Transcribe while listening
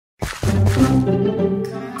Hey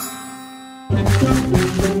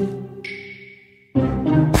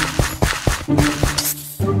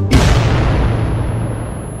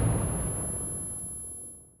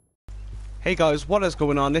guys, what is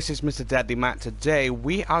going on? This is MrDeadlyMatt. Today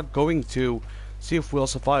we are going to see if we'll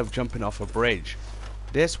survive jumping off a bridge.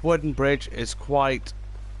 This wooden bridge is quite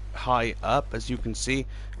high up, as you can see,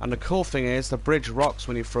 and the cool thing is the bridge rocks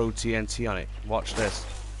when you throw TNT on it. Watch this.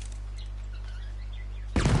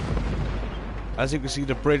 As you can see,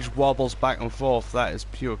 the bridge wobbles back and forth. That is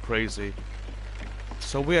pure crazy.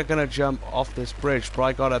 So we are gonna jump off this bridge, but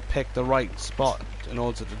I gotta pick the right spot in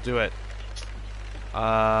order to do it.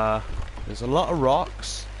 There's a lot of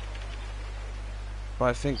rocks, but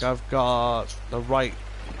I think I've got the right,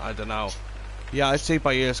 I don't know. Yeah, I'd say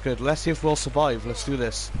by ear is good. Let's see if we'll survive. Let's do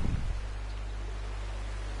this.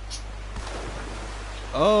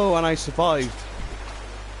 Oh, and I survived.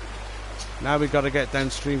 Now we gotta get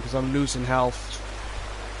downstream because I'm losing health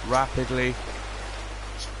rapidly.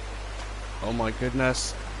 Oh my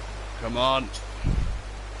goodness. Come on.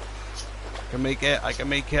 I can make it, I can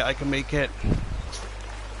make it, I can make it.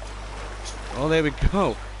 Oh, there we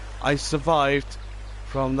go. I survived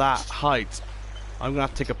from that height. I'm gonna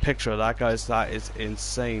have to take a picture of that, guys. That is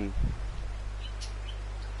insane.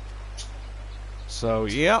 So,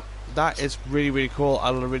 yep, that is really cool. I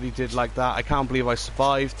really did like that. I can't believe I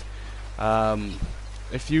survived.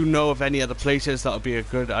 If you know of any other places that would be a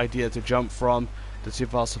good idea to jump from to see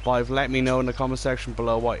if I'll survive, let me know in the comment section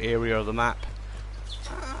below what area of the map.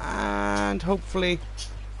 And hopefully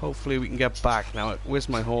we can get back. Now, where's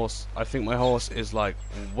my horse? I think my horse is like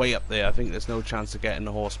way up there. I think there's no chance of getting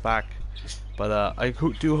the horse back. But I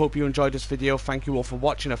do hope you enjoyed this video. Thank you all for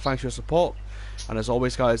watching, and thanks for your support. And as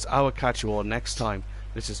always, guys, I will catch you all next time.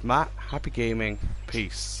 This is Matt. Happy gaming.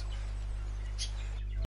 Peace.